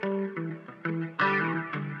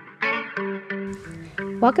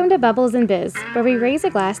Welcome to Bubbles and Biz, where we raise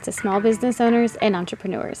a glass to small business owners and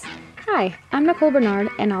entrepreneurs. Hi, I'm Nicole Bernard,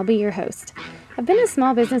 and I'll be your host. I've been a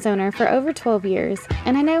small business owner for over 12 years,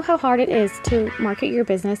 and I know how hard it is to market your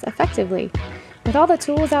business effectively. With all the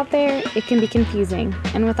tools out there, it can be confusing,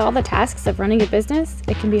 and with all the tasks of running a business,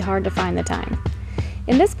 it can be hard to find the time.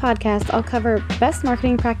 In this podcast, I'll cover best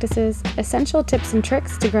marketing practices, essential tips and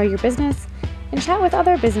tricks to grow your business, and chat with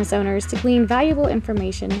other business owners to glean valuable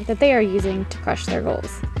information that they are using to crush their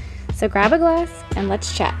goals. So grab a glass and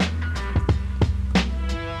let's chat.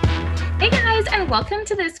 Hey guys, and welcome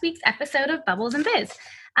to this week's episode of Bubbles and Biz.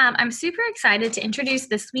 I'm super excited to introduce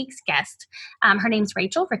this week's guest. Her name's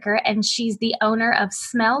Rachel Ricker, and she's the owner of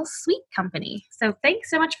Smell Sweet Company. So thanks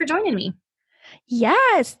so much for joining me.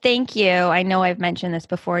 Yes, thank you. I know I've mentioned this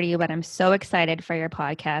before to you, but I'm so excited for your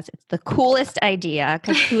podcast. It's the coolest idea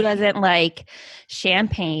because who doesn't like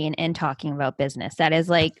champagne and talking about business? That is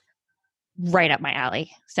like right up my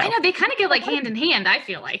alley. So I know they kind of go like hand in hand, I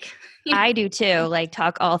feel like. I do too. Like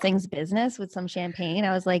talk all things business with some champagne.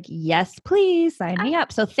 I was like, yes, please sign me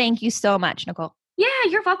up. So thank you so much, Nicole. Yeah,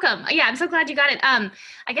 you're welcome. Yeah, I'm so glad you got it.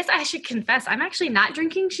 I guess I should confess, I'm actually not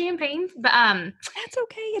drinking champagne, but that's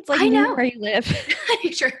okay. It's like near where you live.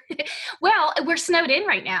 Sure. Well, we're snowed in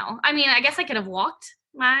right now. I mean, I guess I could have walked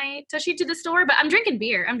my Tushy to the store, but I'm drinking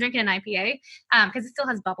beer. I'm drinking an IPA because it still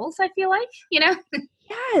has bubbles, I feel like,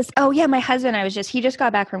 Yes. Oh yeah, my husband, he just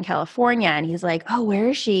got back from California and he's like, oh, where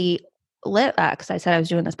is she? Because I said I was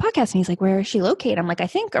doing this podcast and he's like, where is she located? I'm like, I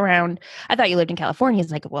thought you lived in California.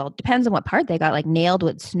 He's like, well, it depends on what part they got like nailed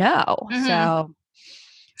with snow. Mm-hmm. So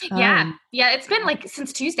yeah, it's been like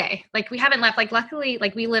since Tuesday. Like we haven't left. Like luckily,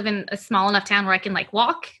 like we live in a small enough town where I can like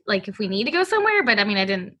walk, like if we need to go somewhere. But I mean, I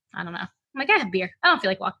don't know. I'm like, I have beer. I don't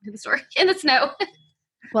feel like walking to the store in the snow.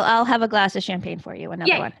 Well, I'll have a glass of champagne for you.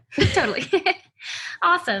 Another one. Totally.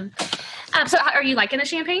 Awesome. So are you liking the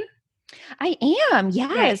champagne? I am.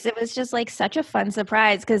 Yes. It was just like such a fun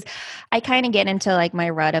surprise because I kind of get into like my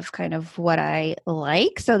rut of kind of what I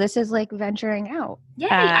like. So this is like venturing out. Yeah,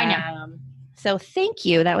 I know. So thank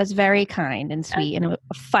you. That was very kind and sweet and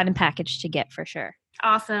a fun package to get for sure.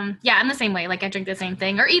 Awesome. Yeah, I'm the same way. Like I drink the same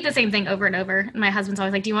thing or eat the same thing over and over. And my husband's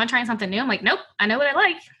always like, do you want to try something new? I'm like, nope, I know what I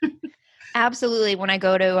like. Absolutely. When I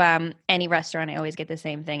go to any restaurant, I always get the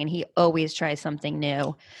same thing and he always tries something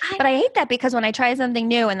new. But I hate that because when I try something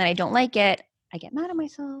new and then I don't like it, I get mad at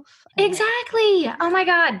myself. Exactly. Oh my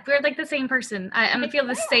God. We're like the same person. I feel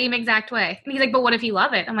the same exact way. And he's like, but what if you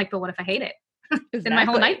love it? I'm like, but what if I hate it? Then my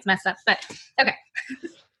whole night's messed up. But okay.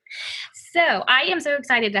 So I am so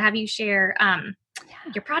excited to have you share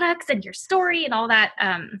your products and your story and all that.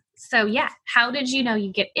 So yeah, how did you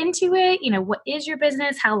get into it? What is your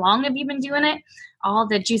business? How long have you been doing it? All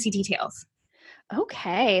the juicy details.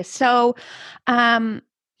 Okay. So,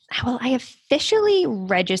 well, I officially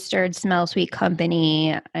registered Smell Sweet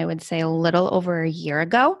Company, I would say a little over a year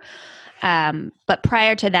ago. But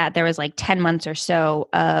prior to that, there was like 10 months or so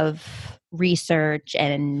of research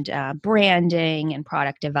and branding and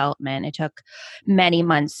product development. It took many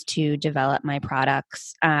months to develop my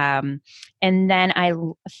products. And then I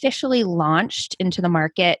officially launched into the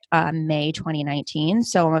market May 2019.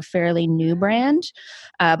 So I'm a fairly new brand,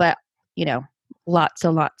 but lots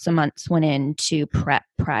and lots of months went into prep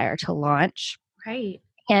prior to launch. Right.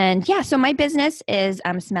 And yeah, so my business is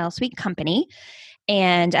Smell Sweet Company.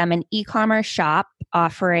 And I'm an e-commerce shop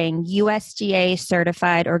offering USDA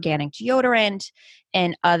certified organic deodorant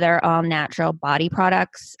and other all-natural body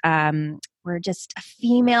products. We're just a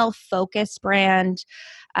female-focused brand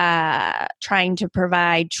trying to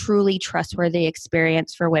provide truly trustworthy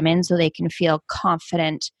experience for women so they can feel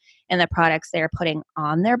confident in the products they're putting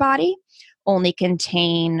on their body. Only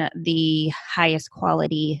contain the highest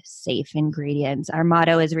quality, safe ingredients. Our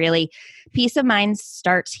motto is really, peace of mind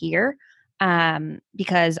starts here.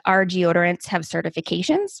 Because our deodorants have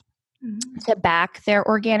certifications to back their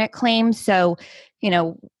organic claims. So,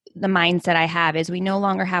 the mindset I have is we no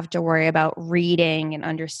longer have to worry about reading and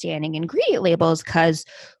understanding ingredient labels because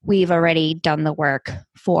we've already done the work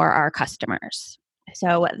for our customers.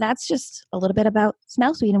 So that's just a little bit about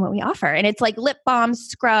Smell Sweet and what we offer. And it's like lip balms,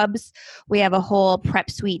 scrubs. We have a whole prep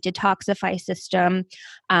suite detoxify system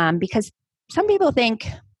because some people think,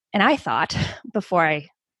 and I thought before I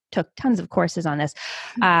took tons of courses on this,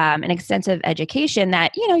 an extensive education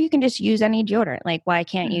that, you can just use any deodorant. Like, why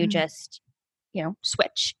can't you just,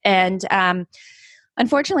 switch? And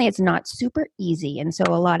unfortunately, it's not super easy. And so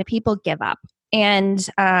a lot of people give up. And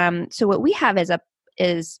so what we have is a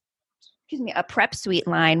prep suite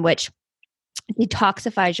line, which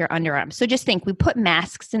detoxifies your underarms. So just think, we put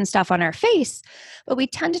masks and stuff on our face, but we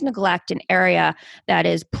tend to neglect an area that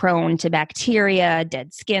is prone to bacteria,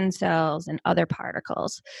 dead skin cells, and other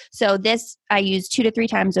particles. So this I use 2 to 3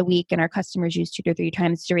 times a week, and our customers use 2 to 3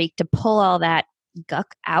 times a week to pull all that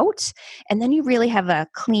guck out. And then you really have a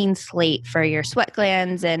clean slate for your sweat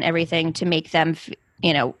glands and everything to make them,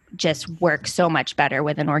 just work so much better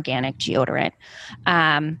with an organic deodorant.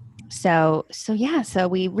 So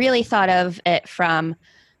we really thought of it from,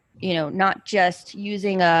 not just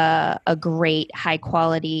using a great high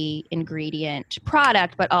quality ingredient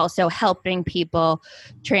product, but also helping people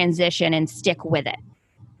transition and stick with it.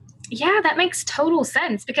 Yeah, that makes total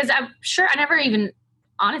sense, because I'm sure I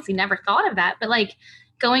honestly never thought of that. But like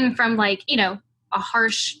going from like, a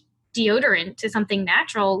harsh deodorant to something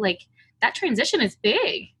natural, like that transition is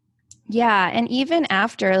big. Yeah. And even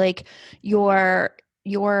after, like,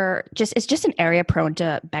 it's just an area prone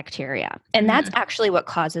to bacteria, and that's actually what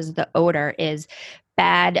causes the odor is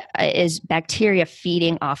bacteria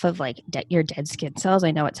feeding off of like your dead skin cells.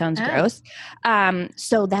 I know it sounds gross.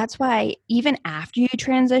 So that's why even after you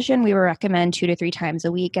transition, we would recommend 2 to 3 times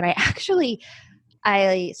a week. And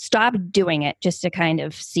I stopped doing it just to kind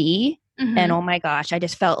of see. And oh my gosh, I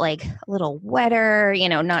just felt like a little wetter,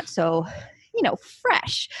 not so,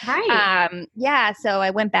 fresh. Right. So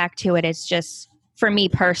I went back to it. It's just, for me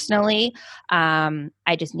personally,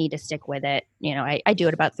 I just need to stick with it. I do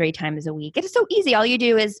it about 3 times a week. It's so easy. All you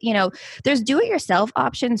do is, there's do-it-yourself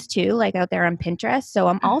options too, like out there on Pinterest. So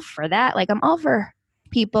I'm all for that. Like I'm all for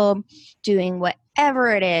people doing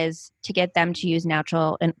whatever it is to get them to use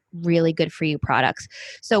natural and really good for you products.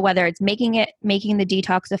 So whether it's making the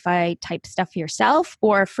detoxify type stuff yourself,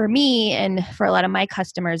 or for me and for a lot of my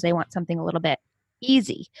customers, they want something a little bit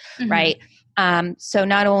easy, right? So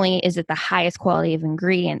not only is it the highest quality of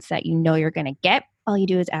ingredients that you're going to get, all you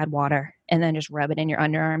do is add water and then just rub it in your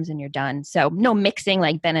underarms and you're done. So no mixing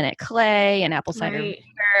like Benedict clay and apple cider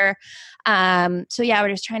vinegar. We're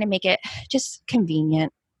just trying to make it just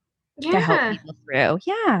convenient to help people through.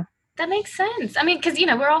 Yeah. That makes sense. I mean, because,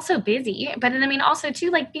 we're all so busy, but then, also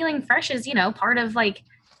too, like feeling fresh is, part of like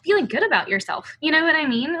feeling good about yourself. You know what I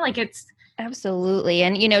mean? Like it's, absolutely.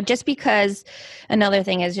 And, another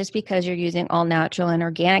thing is just because you're using all natural and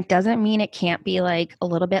organic doesn't mean it can't be like a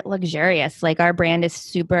little bit luxurious. Like our brand is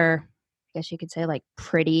super, I guess you could say, like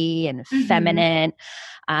pretty and feminine,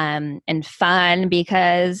 and fun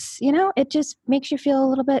because, it just makes you feel a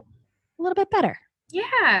little bit better.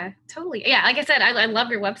 Yeah, totally. Yeah. Like I said, I love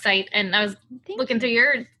your website, and I was looking through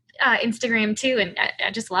your Instagram too. And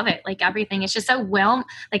I just love it. Like everything is just so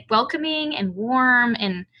welcoming and warm,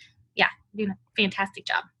 and doing a fantastic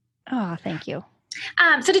job. Oh, thank you.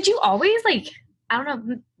 So did you always make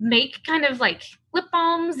kind of like lip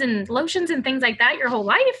balms and lotions and things like that your whole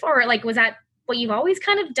life? Or like, was that what you've always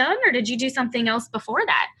kind of done? Or did you do something else before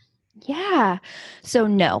that? Yeah. So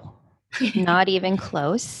no, not even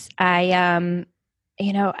close. I've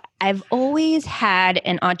always had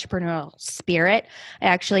an entrepreneurial spirit. I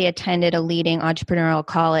actually attended a leading entrepreneurial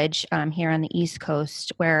college here on the East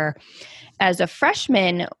Coast where as a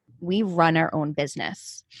freshman, we run our own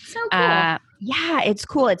business. So cool. It's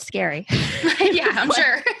cool. It's scary. Yeah, I'm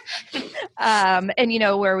sure.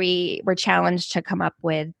 Where we were challenged to come up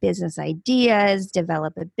with business ideas,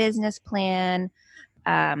 develop a business plan.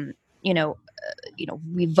 We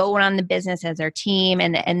vote on the business as our team,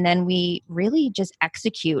 and then we really just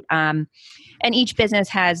execute. And each business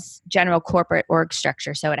has general corporate org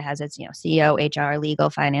structure. So it has its, CEO, HR,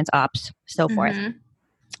 legal, finance, ops, so forth.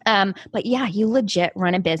 But yeah, you legit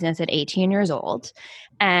run a business at 18 years old,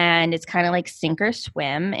 and it's kind of like sink or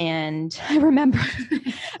swim. And I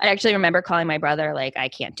actually remember calling my brother, like, I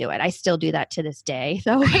can't do it. I still do that to this day.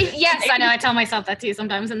 So yes, I know. I tell myself that too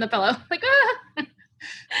sometimes in the pillow, like, ah.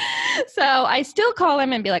 So I still call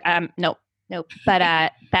him and be like, nope.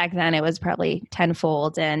 But back then it was probably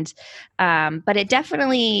tenfold. And, but it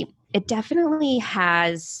definitely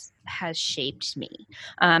has shaped me.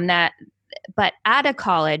 But out of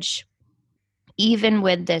college, even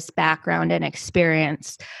with this background and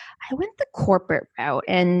experience, I went the corporate route.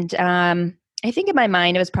 And I think in my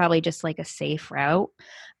mind, it was probably just like a safe route.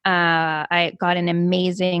 I got an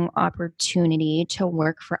amazing opportunity to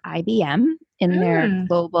work for IBM in their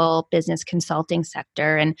global business consulting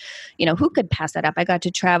sector. And, who could pass that up? I got to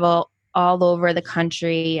travel all over the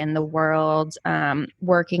country and the world,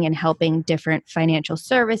 working and helping different financial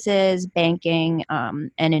services, banking,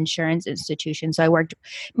 and insurance institutions. So I worked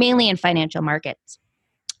mainly in financial markets.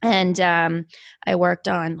 And I worked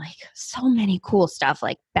on like so many cool stuff,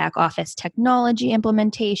 like back office technology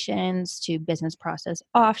implementations to business process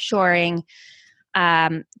offshoring.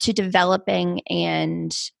 to developing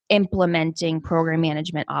and implementing program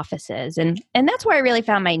management offices. And that's where I really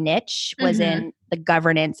found my niche was in the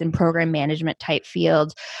governance and program management type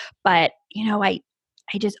field. But,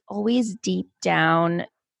 I just always deep down,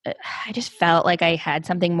 I just felt like I had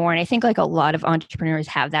something more. And I think like a lot of entrepreneurs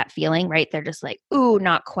have that feeling, right? They're just like, ooh,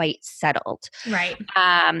 not quite settled. Right.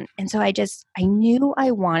 And so I knew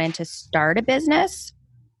I wanted to start a business,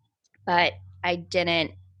 but I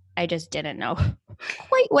just didn't know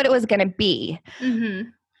quite what it was going to be.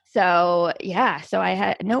 So so I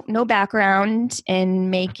had no background in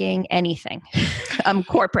making anything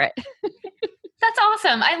corporate. That's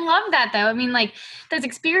awesome. I love that though. I mean, like those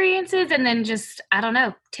experiences and then just, I don't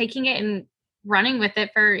know, taking it and running with it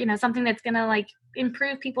for, something that's going to like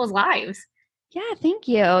improve people's lives. Yeah. Thank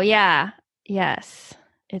you. Yeah. Yes.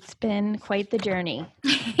 It's been quite the journey.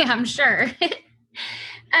 Yeah, I'm sure.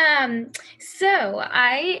 So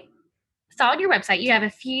I saw on your website, you have a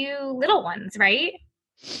few little ones, right?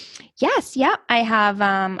 Yes. Yeah. I have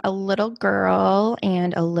a little girl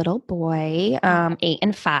and a little boy, 8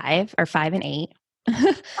 and 5 or 5 and 8.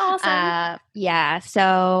 Awesome. Yeah.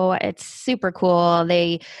 So it's super cool.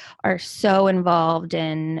 They are so involved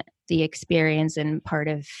in the experience and part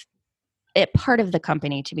of the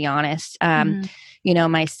company, to be honest.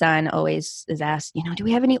 My son always is asked, do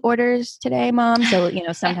we have any orders today, Mom? So,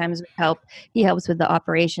 sometimes he helps with the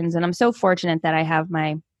operations, and I'm so fortunate that I have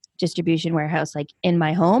my distribution warehouse like in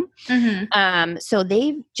my home. So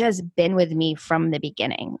they've just been with me from the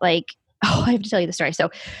beginning. Like, I have to tell you the story.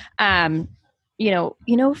 So,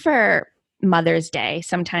 for Mother's Day,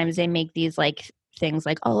 sometimes they make these like things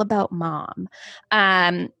like all about mom.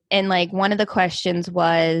 And like one of the questions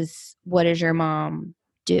was, what does your mom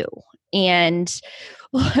do? And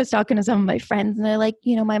I was talking to some of my friends and they're like,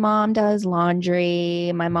 my mom does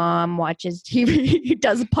laundry. My mom watches TV,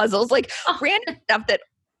 does puzzles, like random stuff that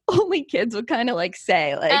only kids would kind of like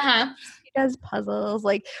say, like, she does puzzles.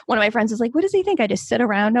 Like one of my friends was like, what does he think? I just sit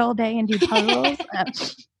around all day and do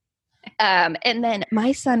puzzles. And then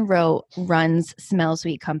my son runs Smell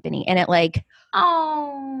Sweet Company, and it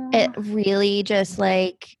really just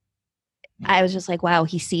like, I was just like, wow,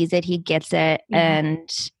 he sees it, he gets it.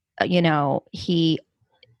 And, he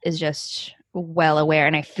is just well aware.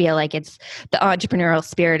 And I feel like it's the entrepreneurial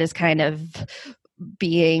spirit is kind of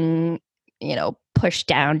being, pushed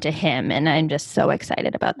down to him. And I'm just so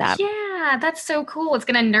excited about that. Yeah, that's so cool. It's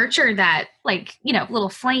going to nurture that, like, little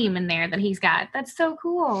flame in there that he's got. That's so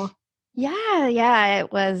cool. Yeah.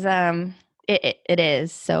 It was, it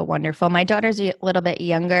is so wonderful. My daughter's a little bit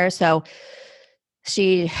younger, so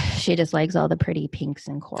she just likes all the pretty pinks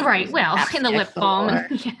and corals. Right. Well, in the lip balm.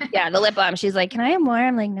 The lip balm. She's like, can I have more?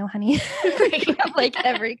 I'm like, no, honey. You have like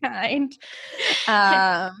every kind.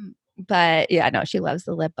 But yeah, no, she loves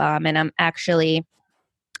the lip balm. And I'm actually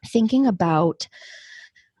thinking about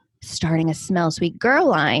starting a Smell Sweet Girl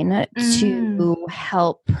line to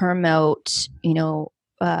help promote,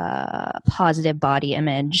 positive body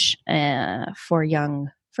image for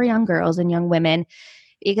young girls and young women.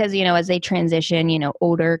 Because, as they transition,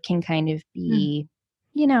 odor can kind of be,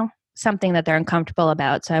 something that they're uncomfortable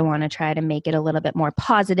about. So I want to try to make it a little bit more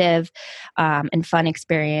positive and fun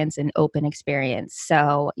experience and open experience.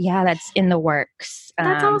 So yeah, that's in the works.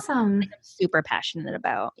 That's awesome. I'm super passionate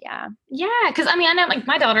about. Yeah. Yeah. Cause I know like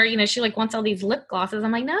my daughter, she like wants all these lip glosses.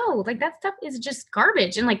 I'm like, no, like that stuff is just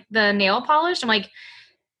garbage. And like the nail polish, I'm like,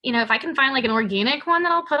 if I can find like an organic one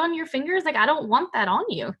that I'll put on your fingers, like I don't want that on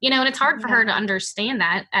you, and it's hard for her to understand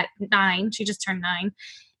that at 9. She just turned 9,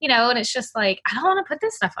 and it's just like, I don't want to put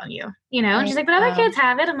this stuff on you, and she's like, but other kids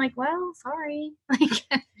have it. I'm like, well, sorry.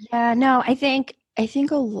 Yeah, no, I think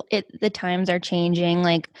the times are changing.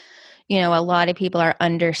 Like, a lot of people are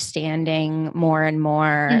understanding more and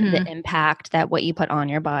more the impact that what you put on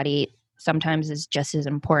your body sometimes is just as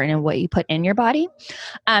important as what you put in your body.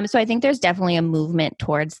 So I think there's definitely a movement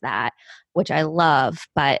towards that, which I love,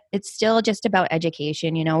 but it's still just about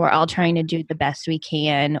education. We're all trying to do the best we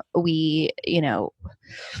can. We,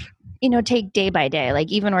 take day by day,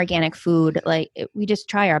 like even organic food, like we just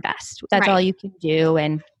try our best. That's all you can do.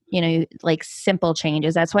 And, like simple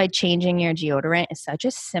changes. That's why changing your deodorant is such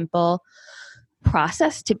a simple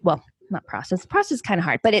process not process. Process is kind of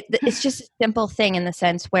hard, but it's just a simple thing in the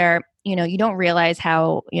sense where, you don't realize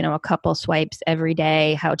how, a couple swipes every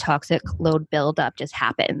day, how toxic load buildup just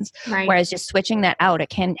happens. Right. Whereas just switching that out, it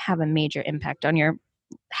can have a major impact on your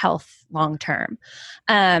health long term.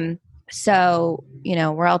 So,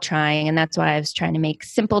 we're all trying, and that's why I was trying to make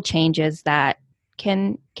simple changes that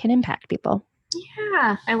can impact people.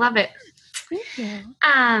 Yeah, I love it. Thank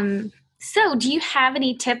you. So do you have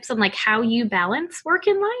any tips on like how you balance work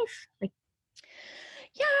and life? Like,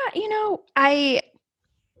 Yeah,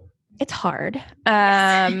 it's hard.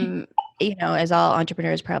 Yes. As all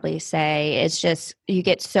entrepreneurs probably say, it's just you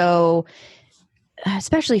get so,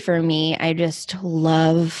 especially for me, I just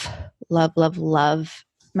love, love, love, love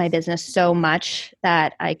my business so much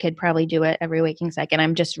that I could probably do it every waking second.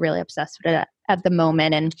 I'm just really obsessed with it at the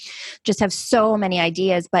moment and just have so many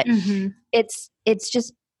ideas. But Mm-hmm. it's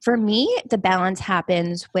just for me, the balance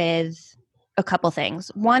happens with a couple things.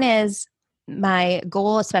 One is my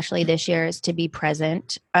goal, especially this year, is to be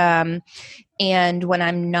present. And when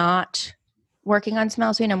I'm not working on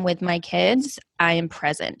Smell Sweet, I'm with my kids, I am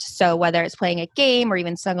present. So whether it's playing a game or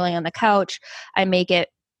even snuggling on the couch, I make it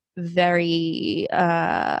very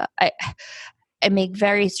I make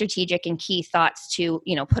very strategic and key thoughts to,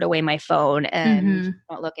 put away my phone and Mm-hmm.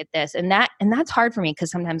 don't look at this. And that's hard for me because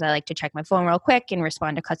sometimes I like to check my phone real quick and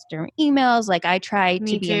respond to customer emails. Like I try to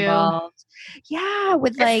Me be too. involved. Yeah,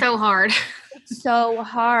 with It's like so hard. it's so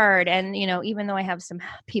hard. And, even though I have some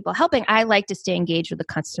people helping, I like to stay engaged with the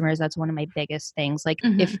customers. That's one of my biggest things. Like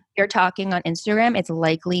if Mm-hmm. you're talking on Instagram, it's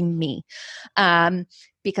likely me. Um,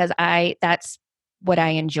 because that's what I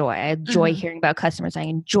enjoy. I enjoy Mm-hmm. hearing about customers. I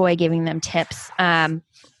enjoy giving them tips.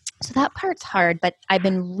 So that part's hard, but I've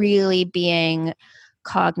been really being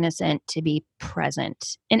cognizant to be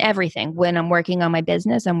present in everything. When I'm working on my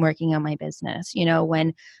business, I'm working on my business.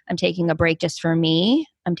 When I'm taking a break just for me,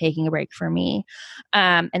 I'm taking a break for me.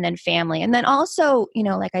 And then family. And then also,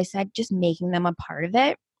 like I said, just making them a part of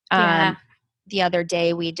it. Yeah. The other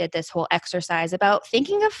day, we did this whole exercise about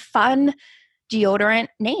thinking of fun deodorant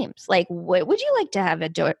names. Like, what would you like to have a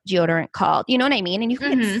deodorant called? You know what I mean? And you can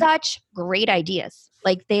get Mm-hmm. such great ideas.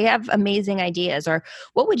 Like, they have amazing ideas. Or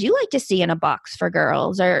what would you like to see in a box for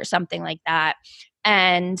girls or something like that?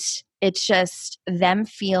 And it's just them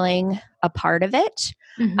feeling a part of it.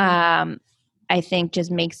 Mm-hmm. Um, I think just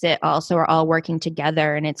makes it also we're all working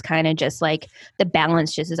together, and it's kind of just like the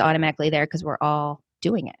balance just is automatically there because we're all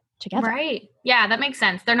doing it together. Right. Yeah, that makes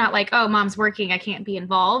sense. They're not like, oh, mom's working, I can't be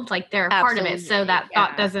involved. Like they're a part of it. So Absolutely. that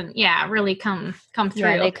thought Yeah. doesn't, really come Yeah,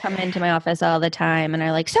 through. they come into my office all the time and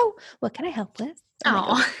are like, "So, what can I help with?" I'm like,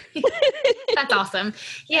 Oh, "Okay." that's awesome.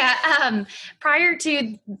 Yeah. Prior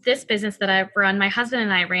to this business that I run, my husband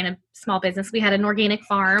and I ran a small business. We had an organic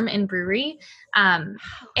farm and brewery. Um,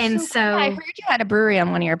 Oh, and so cool. Yeah, I so heard you had a brewery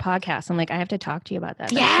on one of your podcasts. I'm like, I have to talk to you about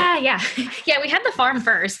that. That's so Yeah, yeah. Yeah, we had the farm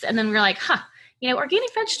first and then we were like,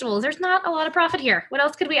 organic vegetables, there's not a lot of profit here. What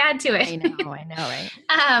else could we add to I it? know, I know,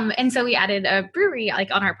 right? And so we added a brewery like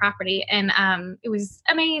on our property and it was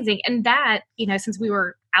amazing. And that, since we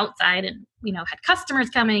were outside and, had customers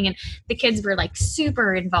coming and the kids were like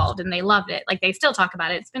super involved and they loved it. Like they still talk about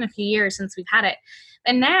it. It's been a few years since we've had it.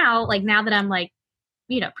 And now, now that I'm like,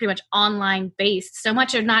 pretty much online based, so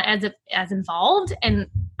much are not as involved. And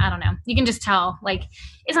I don't know, you can just tell like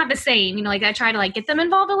it's not the same, like I try to like get them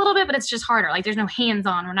involved a little bit, but it's just harder. Like there's no hands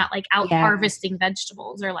on. We're not like out Yeah, harvesting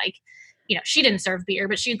vegetables or like, she didn't serve beer,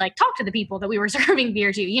 but she'd like talk to the people that we were serving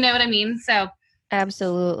beer to, you know what I mean? So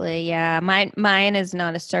absolutely. Yeah. Mine is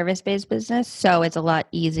not a service-based business, so it's a lot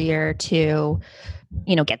easier to,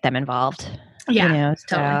 get them involved. yeah, totally.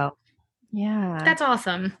 So yeah. That's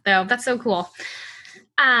awesome though. That's so cool.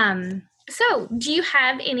 So do you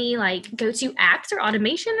have any like go-to apps or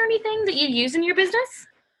automation or anything that you use in your business?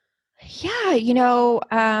 Yeah,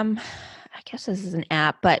 I guess this is an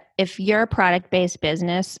app, but if you're a product-based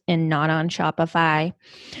business and not on Shopify,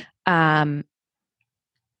 um,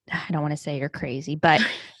 I don't want to say you're crazy, but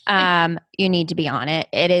you need to be on it.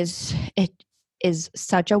 It is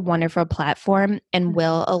such a wonderful platform and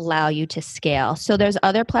will allow you to scale. So there's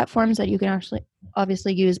other platforms that you can actually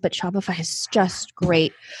obviously use, but Shopify is just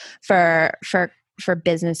great for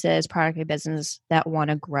businesses, product business that want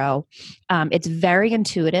to grow. It's very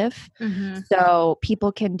intuitive, Mm-hmm. so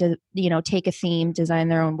people can take a theme, design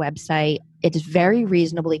their own website. It's very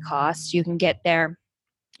reasonably cost. You can get their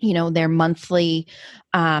monthly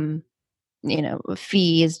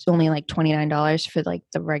fee is only like $29 for like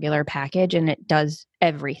the regular package, and it does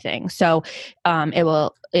everything. So it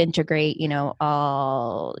will integrate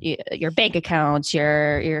all your bank accounts,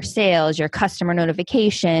 your sales, your customer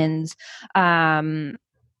notifications.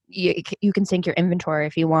 You can sync your inventory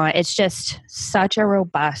if you want. It's just such a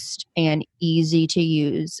robust and easy to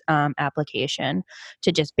use application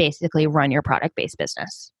to just basically run your product based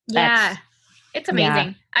business. Yeah, it's Yeah.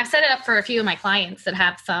 amazing. I've set it up for a few of my clients that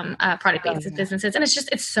have some Oh, product-based yeah. businesses, and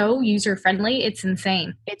it's so user-friendly. It's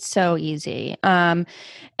insane. It's so easy. And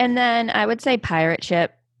then I would say Pirate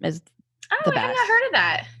Ship is Oh, the I have not best. heard of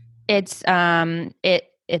that.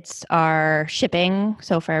 It's our shipping.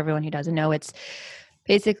 So for everyone who doesn't know, it's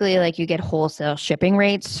basically like you get wholesale shipping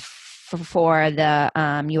rates for the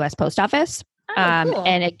U.S. Post Office. Oh, cool.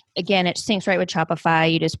 And again, it syncs right with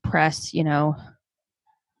Shopify. You just press,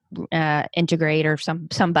 integrate or some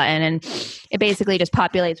button, and it basically just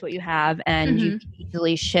populates what you have, and you can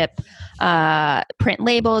easily ship print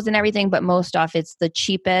labels and everything. But most off, it's the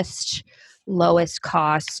cheapest, lowest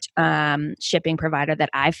cost shipping provider that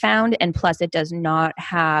I've found, and plus it does not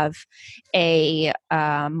have a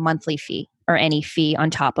monthly fee or any fee on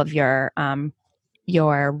top of your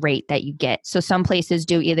rate that you get. So some places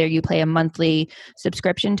do, either you pay a monthly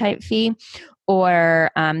subscription type fee,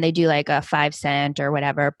 or they do like a 5 cent or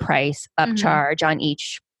whatever price upcharge on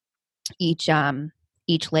each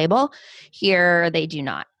label. Here they do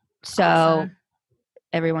not. So awesome.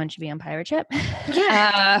 Everyone should be on Pirate Ship.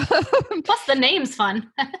 Yeah. Plus the name's fun.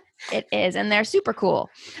 It is, and they're super cool.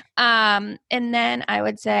 And then I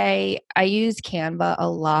would say I use Canva a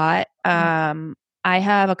lot. I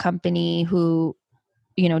have a company who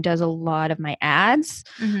does a lot of my ads.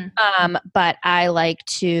 But I like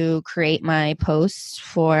to create my posts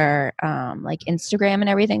for like Instagram and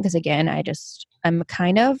everything. Cause again, I'm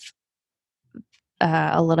kind of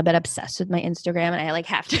a little bit obsessed with my Instagram, and I like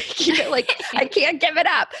have to keep it, like I can't give it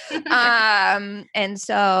up. And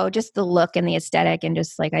so just the look and the aesthetic, and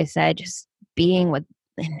just like I said, just being with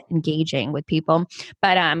and engaging with people.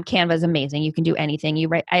 But Canva is amazing. You can do anything. You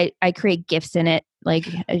write. I create GIFs in it, like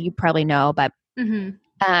you probably know, but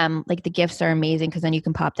like the GIFs are amazing because then you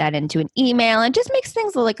can pop that into an email and just makes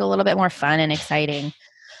things like a little bit more fun and exciting.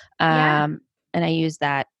 And I use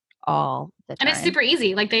that all the time. And it's super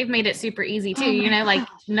easy. Like they've made it super easy too, like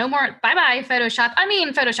no more bye-bye Photoshop. I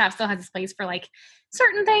mean, Photoshop still has its place for like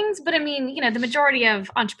certain things, but I mean, the majority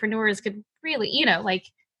of entrepreneurs could really, like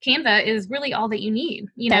Canva is really all that you need,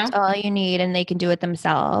 That's all you need, and they can do it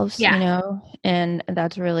themselves, and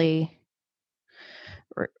that's really,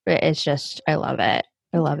 it's just, I love it.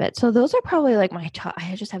 I love it. So those are probably like my top.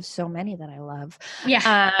 I just have so many that I love.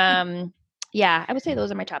 Yeah. Yeah, I would say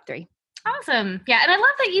those are my top 3. Awesome. Yeah. And I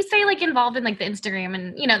love that you stay like involved in like the Instagram,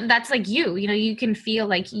 and, that's like you can feel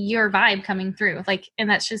like your vibe coming through, like, and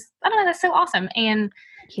that's just, I don't know, that's so awesome. And,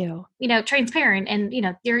 transparent, and,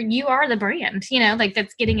 you are the brand, like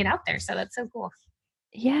that's getting it out there. So that's so cool.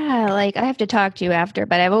 Yeah. Like I have to talk to you after,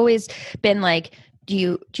 but I've always been like, do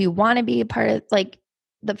you want to be a part of like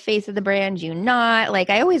the face of the brand? Do you not?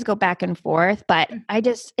 Like I always go back and forth, but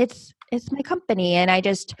it's my company, and I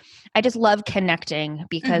just love connecting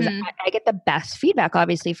because I get the best feedback,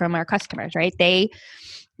 obviously, from our customers, right? They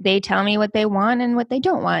tell me what they want and what they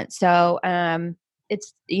don't want. So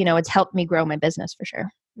it's helped me grow my business for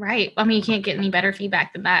sure. Right. I mean, you can't get any better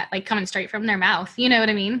feedback than that, like coming straight from their mouth. You know what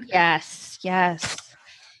I mean? Yes.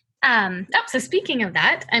 So speaking of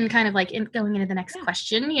that, and kind of like going into the next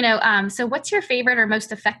question, so what's your favorite or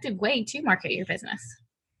most effective way to market your business?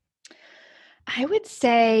 I would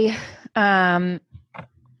say Instagram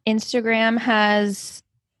has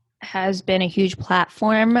been a huge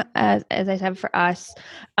platform, as I said, for us.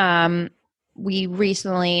 We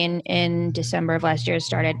recently in December of last year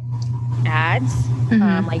started ads,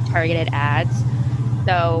 like targeted ads.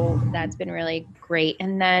 So that's been really great.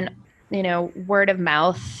 And then, word of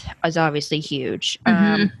mouth is obviously huge.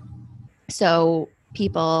 So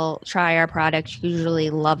people try our product, usually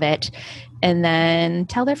love it, and then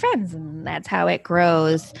tell their friends, and that's how it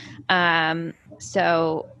grows.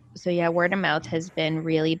 So yeah, word of mouth has been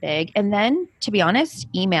really big. And then, to be honest,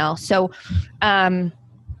 email. So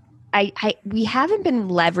we haven't been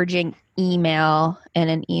leveraging email and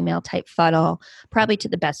an email type funnel probably to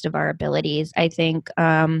the best of our abilities. I think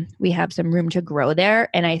we have some room to grow there,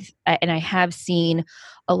 and I have seen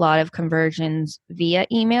a lot of conversions via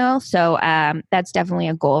email. So that's definitely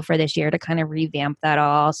a goal for this year, to kind of revamp that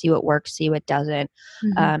all, see what works, see what doesn't,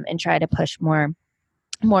 and try to push more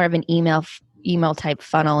of an email type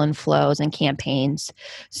funnel and flows and campaigns.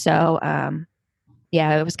 So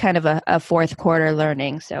yeah, it was kind of a fourth quarter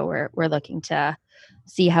learning. So we're looking to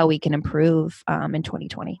see how we can improve in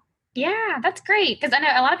 2020. Yeah, that's great. Because I know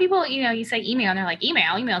a lot of people, you say email and they're like,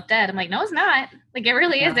 email's dead. I'm like, no, it's not. Like, it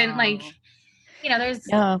really isn't. Like, there's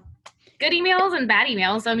good emails and bad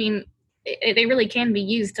emails. I mean, they really can be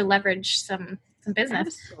used to leverage some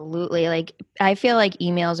business. Absolutely. Like, I feel like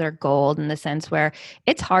emails are gold in the sense where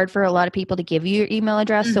it's hard for a lot of people to give you your email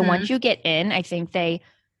address. So once you get in, I think they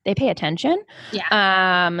pay attention.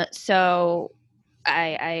 Yeah. So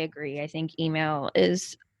I agree. I think email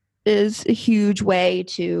is a huge way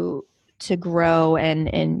to grow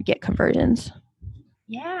and get conversions.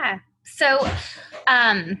 Yeah. So,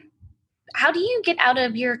 how do you get out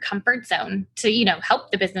of your comfort zone to,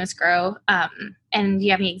 help the business grow? And do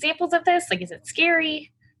you have any examples of this? Like, is it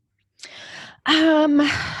scary?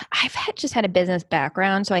 Just had a business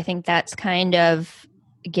background, so I think that's kind of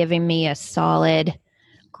giving me a solid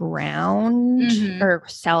ground Mm-hmm. or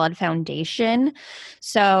solid foundation.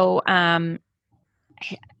 So, I've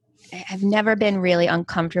never been really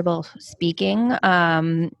uncomfortable speaking,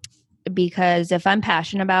 because if I'm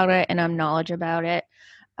passionate about it and I'm knowledgeable about it,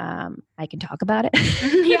 I can talk about it.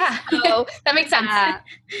 Yeah, So, that makes sense.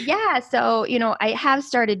 yeah. So, I have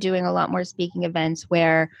started doing a lot more speaking events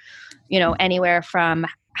where, anywhere from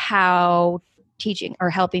how teaching or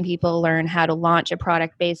helping people learn how to launch a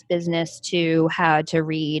product based business to how to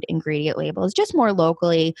read ingredient labels, just more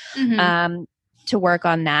locally, Mm-hmm. to work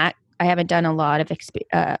on that. I haven't done a lot of,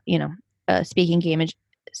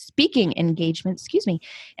 speaking engagements, excuse me,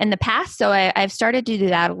 in the past. So I've started to do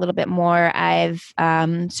that a little bit more. I've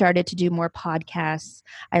started to do more podcasts.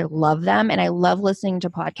 I love them and I love listening to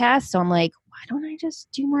podcasts. So I'm like, why don't I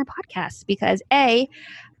just do more podcasts? Because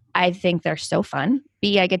I think they're so fun.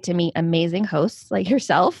 B, I get to meet amazing hosts like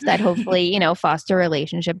yourself that hopefully, foster a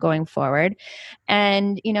relationship going forward.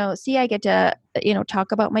 And, C, I get to,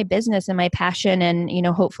 talk about my business and my passion and,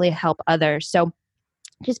 hopefully help others. So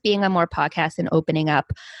just being on more podcasts and opening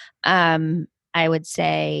up, I would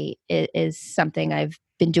say is something I've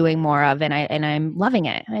been doing more of, and I'm loving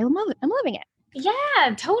it. I'm loving it.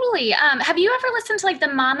 Yeah, totally. Have you ever listened to like the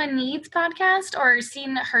Mama Needs podcast or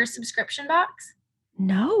seen her subscription box?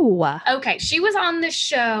 No. Okay, she was on the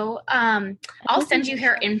show. I'll send you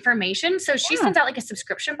her information. So she sends out like a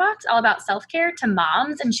subscription box all about self-care to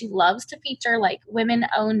moms, and she loves to feature like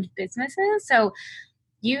women-owned businesses. So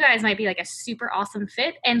you guys might be like a super awesome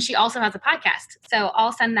fit. And she also has a podcast. So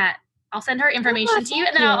I'll send her information to you.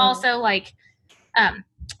 And then I'll also like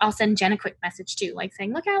I'll send Jen a quick message too, like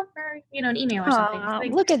saying, look out for, an email or something.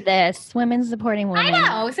 So look at this. Women supporting women. I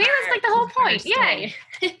know. See, that's like the whole point. Yay.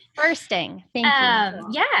 Bursting. Thank you.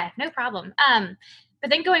 Yeah, no problem. But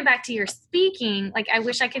then going back to your speaking, like I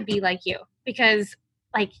wish I could be like you because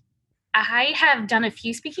like I have done a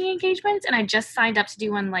few speaking engagements and I just signed up to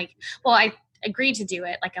do one I agreed to do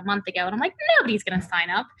it like a month ago and I'm like, nobody's going to sign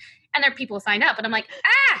up. And there are people who signed up and I'm like,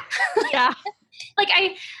 yeah. Like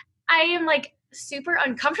I am like super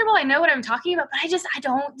uncomfortable. I know what I'm talking about, but I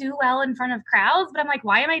don't do well in front of crowds, but I'm like,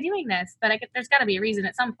 why am I doing this? But there's gotta be a reason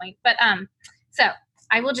at some point. But, so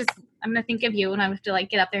I'm going to think of you and I have to like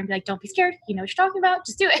get up there and be like, don't be scared. You know what you're talking about.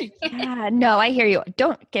 Just do it. Yeah, no, I hear you.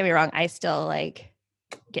 Don't get me wrong. I still like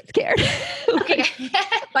get scared. Okay.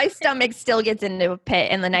 My stomach still gets into a pit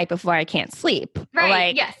and the night before I can't sleep.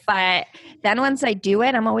 Right. Yes. But then once I do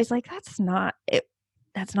it, I'm always like, that's not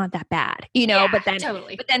that bad, Yeah, but then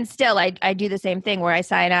totally. But then still I do the same thing where I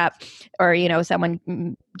sign up or,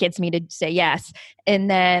 someone gets me to say yes. And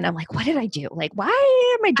then I'm like, what did I do? Like, why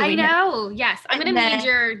am I doing I know. That? Yes. I'm going to need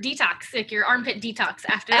your detox, like your armpit detox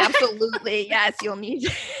after that. Absolutely. Yes. You'll need,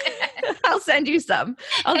 I'll send you some.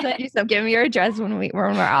 Give me your address when we're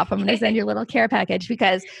off. I'm going to send you a little care package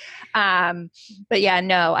because, but yeah,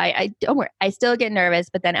 no, I don't worry. I still get nervous,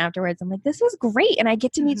 but then afterwards I'm like, this was great. And I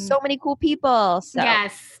get to meet so many cool people. So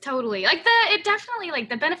yes, totally. Like it definitely like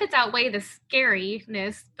the benefits outweigh the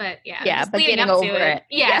scariness, but yeah. Yeah. But getting over it.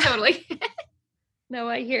 Yeah, totally. No,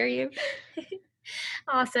 I hear you.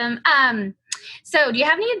 Awesome. So do you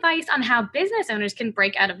have any advice on how business owners can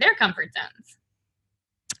break out of their comfort zones?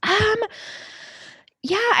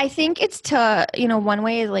 Yeah, I think it's to, one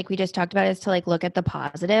way is like we just talked about is to like look at the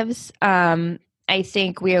positives. I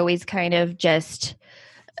think we always kind of just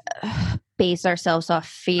base ourselves off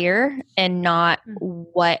fear and not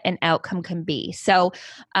what an outcome can be. So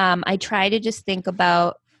I try to just think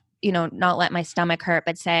about, not let my stomach hurt,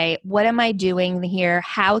 but say, what am I doing here?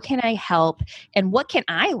 How can I help? And what can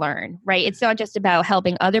I learn? Right? It's not just about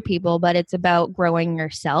helping other people, but it's about growing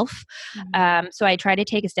yourself. So I try to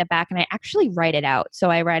take a step back and I actually write it out.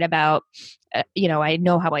 So I write about, I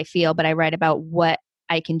know how I feel, but I write about what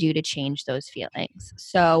I can do to change those feelings.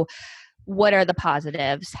 So what are the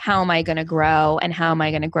positives? How am I going to grow? And how am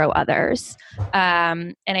I going to grow others?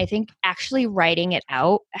 And I think actually writing it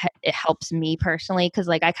out, it helps me personally because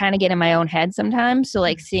like I kind of get in my own head sometimes. So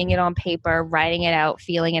like seeing it on paper, writing it out,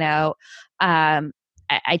 feeling it out,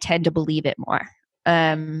 I tend to believe it more.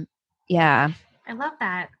 Yeah. I love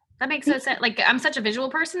that. That makes so sense. Like I'm such a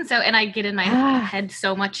visual person. So, and I get in my head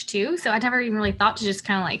so much too. So I never even really thought to just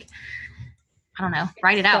kind of like, I don't know,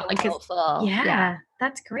 write it out. Like, yeah,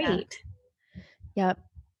 that's great. Yep.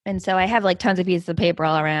 And so I have like tons of pieces of paper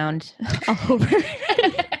all around all over.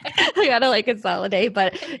 I gotta like consolidate,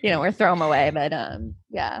 but or throw them away. But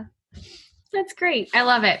yeah. That's great. I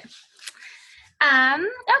love it.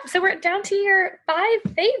 So we're down to your 5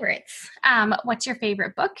 favorites. What's your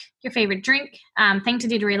favorite book? Your favorite drink? Thing to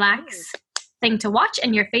do to relax? thing to watch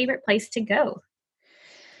and your favorite place to go.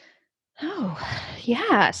 Oh,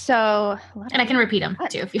 yeah. So, and I can repeat them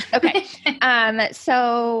too if you. Okay.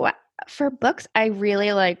 So for books, I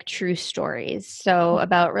really like true stories. So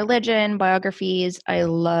about religion, biographies. I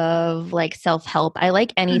love like self-help. I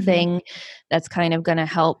like anything that's kind of going to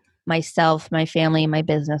help myself, my family, my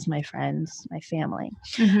business, my friends, my family.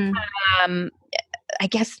 I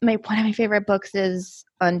guess one of my favorite books is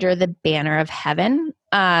Under the Banner of Heaven.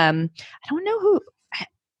 I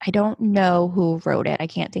don't know who wrote it. I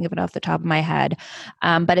can't think of it off the top of my head.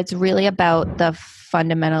 But it's really about the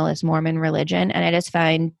fundamentalist Mormon religion. And I just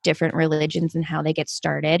find different religions and how they get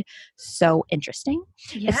started so interesting,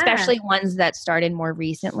 especially ones that started more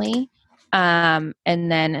recently and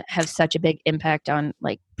then have such a big impact on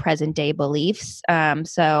like present day beliefs.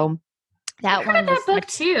 So that one. I've heard of that book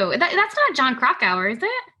too. That's not John Krakauer, is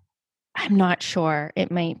it? I'm not sure.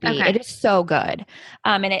 It might be. Okay. It is so good.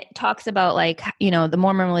 And it talks about like, the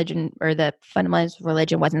Mormon religion or the fundamentalist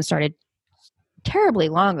religion wasn't started terribly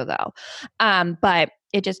long ago. But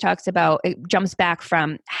it just talks about, it jumps back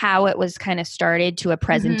from how it was kind of started to a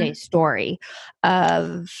present day story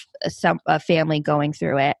of a family going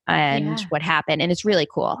through it and what happened. And it's really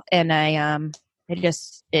cool. And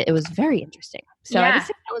it was very interesting. So I would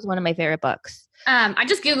say that was one of my favorite books. I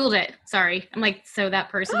just Googled it. Sorry. I'm like, so that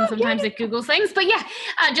person sometimes that Googles things, but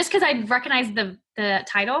just cause I recognize the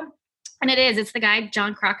title and it's the guy,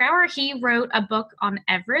 John Krakauer. He wrote a book on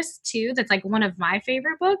Everest too. That's like one of my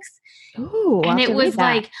favorite books. Ooh, and it was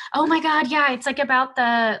like, oh my God. Yeah. It's like about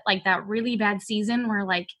that really bad season where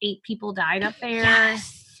like 8 people died up there.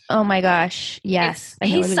 Yes. Oh my gosh. Yes.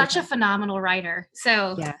 He's such a phenomenal writer.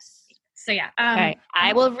 So yes. So yeah. Okay.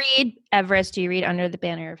 I will read Everest. Do you read Under the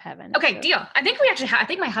Banner of Heaven? Okay, deal. I think we actually I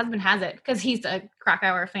think my husband has it because he's a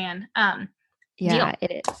Krakauer fan. Yeah,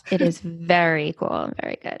 it is. It is very cool.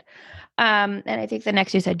 Very good. And I think the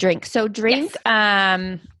next you said drink. So drink,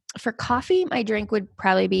 for coffee, my drink would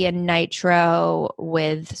probably be a nitro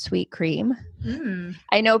with sweet cream.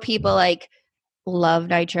 I know people like love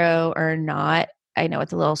nitro or not. I know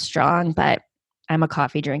it's a little strong, but I'm a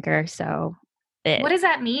coffee drinker, so what does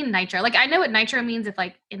that mean, nitro? Like I know what nitro means if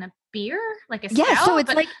like in a beer, like a stout, so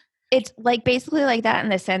it's like basically like that in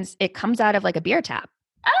the sense it comes out of like a beer tap.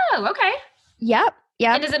 Oh, okay. Yep.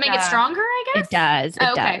 And does it make it stronger, I guess? It does.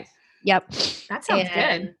 It does. Yep. That sounds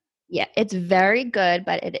good. Yeah, it's very good,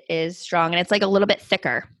 but it is strong and it's like a little bit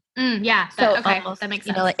thicker. Yeah. So almost, that makes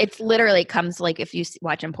sense. It's literally comes like if you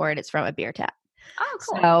watch them pour it, it's from a beer tap. Oh,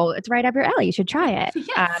 cool. So it's right up your alley. You should try it.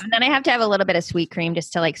 Yes. And then I have to have a little bit of sweet cream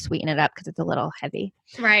just to like sweeten it up because it's a little heavy.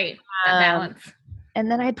 Right. That balance.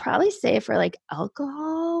 And then I'd probably say for like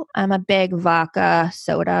alcohol, I'm a big vodka,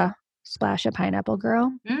 soda, splash of pineapple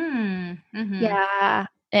girl. Yeah.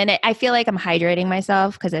 And I feel like I'm hydrating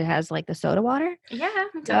myself because it has like the soda water. Yeah.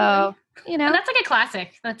 Totally. So, and that's like a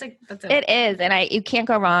classic. It is. And you can't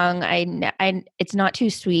go wrong. It's not too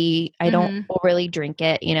sweet. I don't overly drink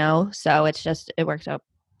it, so it works out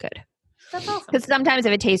good. That's awesome. Because sometimes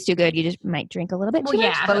if it tastes too good, you just might drink a little bit too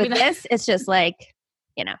much. But with this, it's just like,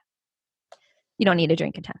 you don't need to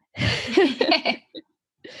drink a ton.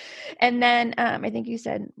 And then I think you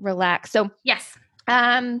said relax. So yes.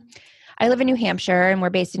 I live in New Hampshire and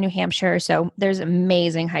we're based in New Hampshire. So there's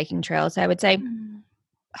amazing hiking trails. I would say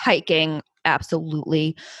hiking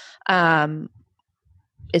absolutely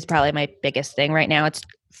is probably my biggest thing right now. It's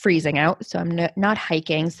freezing out. So I'm not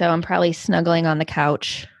hiking. So I'm probably snuggling on the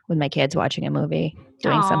couch with my kids watching a movie,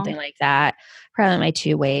 doing something like that. Probably my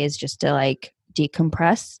 2 ways just to like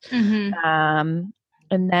decompress. And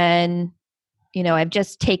then, I've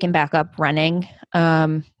just taken back up running.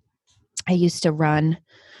 I used to run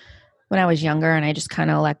when I was younger and I just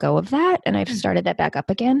kind of let go of that. And I've started that back up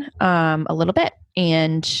again a little bit.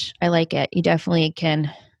 And I like it. You definitely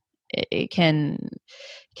can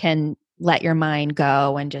let your mind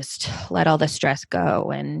go and just let all the stress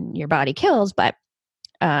go and your body kills. But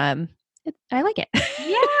I like it.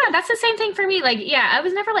 Yeah, that's the same thing for me. Like, I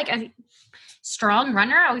was never like a strong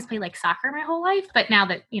runner. I always played like soccer my whole life. But now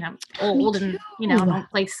that, old and, I don't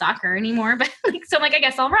play soccer anymore, but so I'm like, I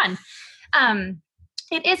guess I'll run.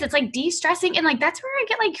 It's like de-stressing. And like, that's where I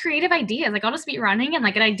get like creative ideas. Like I'll just be running and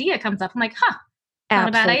like an idea comes up. I'm like, not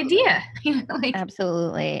a bad idea.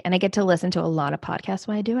 Absolutely. And I get to listen to a lot of podcasts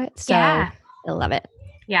when I do it. So I love it.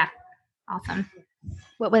 Yeah. Awesome.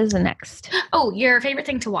 What was the next? Oh, your favorite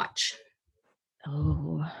thing to watch.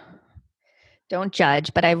 Oh, don't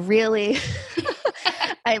judge, but I really,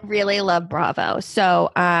 I really love Bravo. So,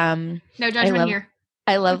 no judgment here.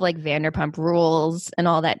 I love like Vanderpump Rules and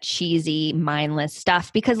all that cheesy, mindless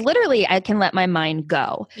stuff because literally I can let my mind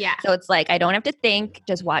go. Yeah. So it's like I don't have to think,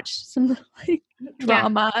 just watch some like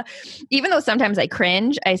drama. Even though sometimes I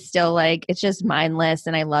cringe, I still like it's just mindless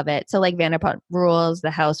and I love it. So like Vanderpump Rules,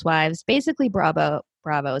 The Housewives, basically Bravo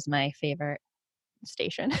is my favorite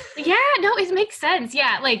station. Yeah, no, it makes sense.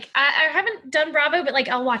 Yeah, like I haven't done Bravo, but like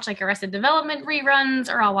I'll watch like Arrested Development reruns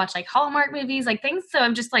or I'll watch like Hallmark movies, like things. So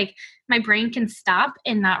I'm just like my brain can stop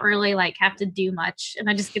and not really like have to do much, and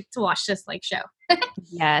I just get to watch this like show.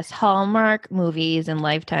 Yes, Hallmark movies and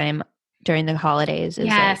Lifetime during the holidays is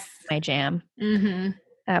like my jam. Mm-hmm.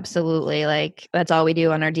 Absolutely. Like that's all we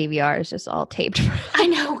do on our DVR is just all taped. I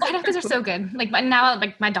know. I know, because they're so good. Like now,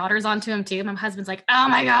 like my daughter's onto them too. My husband's like, "Oh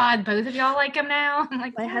my god, both of y'all like them now." I'm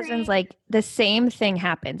like, my husband's like, the same thing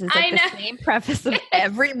happens. It's like the same preface of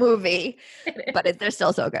every movie, but they're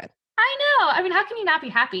still so good. I know. I mean, how can you not be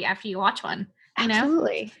happy after you watch one? You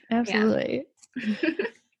Absolutely. know? Absolutely.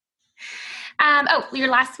 Oh, your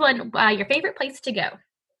last one. Your favorite place to go?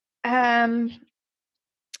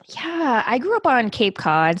 Yeah, I grew up on Cape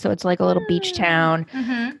Cod, so it's like a little beach town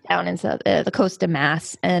down in the coast of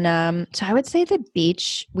Mass. And so I would say the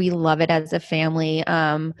beach, we love it as a family.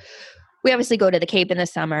 We obviously go to the Cape in the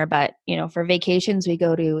summer, but you know, for vacations, we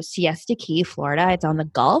go to Siesta Key, Florida. It's on the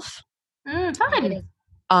Gulf. Fun. It is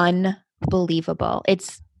unbelievable.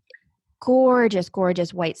 It's gorgeous,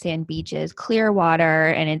 gorgeous white sand beaches, clear water,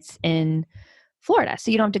 and it's in Florida, so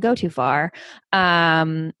you don't have to go too far.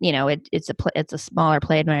 You know, it's a smaller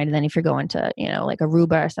plane ride than if you're going to, you know, like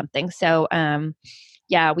Aruba or something. So,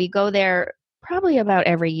 yeah, we go there probably about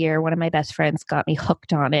every year. One of my best friends got me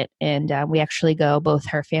hooked on it, and we actually go, both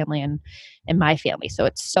her family and my family. So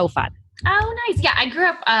it's so fun. Oh, nice. Yeah, I grew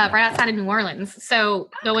up right outside of New Orleans.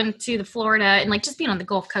 So going to the Florida and like just being on the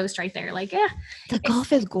Gulf Coast right there, like, yeah. The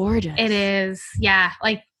Gulf is gorgeous. It is. Yeah.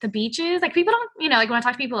 Like the beaches, like people don't, you know, like when I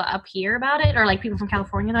talk to people up here about it or like people from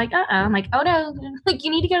California, they're like, I'm like, oh no, like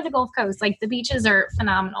you need to go to the Gulf Coast. Like the beaches are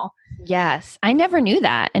phenomenal. Yes. I never knew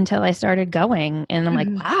that until I started going. And I'm like,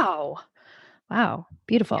 wow,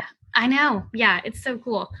 beautiful. Yeah, I know. Yeah, it's so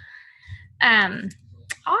cool.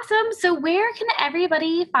 Awesome. So where can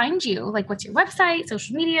everybody find you? Like what's your website,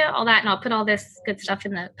 social media, all that? And I'll put all this good stuff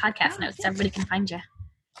in the podcast notes so everybody can find you.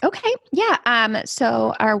 Okay. Yeah.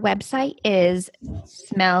 So our website is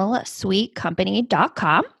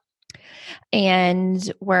smellsweetcompany.com.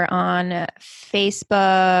 And we're on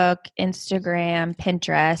Facebook, Instagram,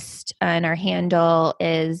 Pinterest, and our handle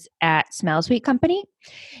is at Smell Sweet Company.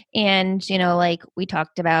 And, you know, like we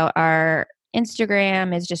talked about, our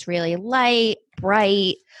Instagram is just really light,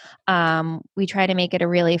 bright. We try to make it a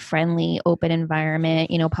really friendly, open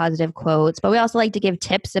environment, you know, positive quotes, but we also like to give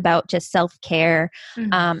tips about just self-care,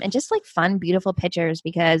 and just like fun, beautiful pictures,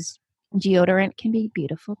 because deodorant can be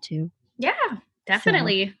beautiful too. Yeah,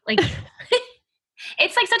 definitely. So. Like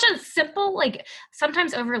it's like such a simple, like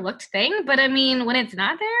sometimes overlooked thing, but I mean, when it's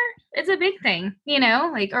not there, it's a big thing, you know,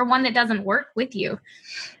 like, or one that doesn't work with you.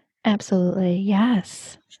 Absolutely.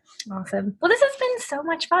 Yes. Awesome. Well, this has been so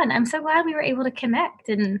much fun. I'm so glad we were able to connect.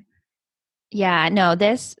 And yeah, no,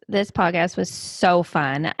 this podcast was so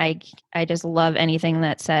fun. I just love anything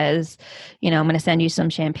that says, you know, I'm going to send you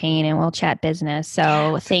some champagne and we'll chat business.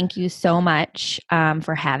 So thank you so much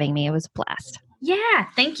for having me. It was a blast. Yeah,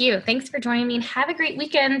 thank you. Thanks for joining me and have a great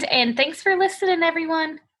weekend. And thanks for listening,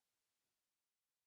 everyone.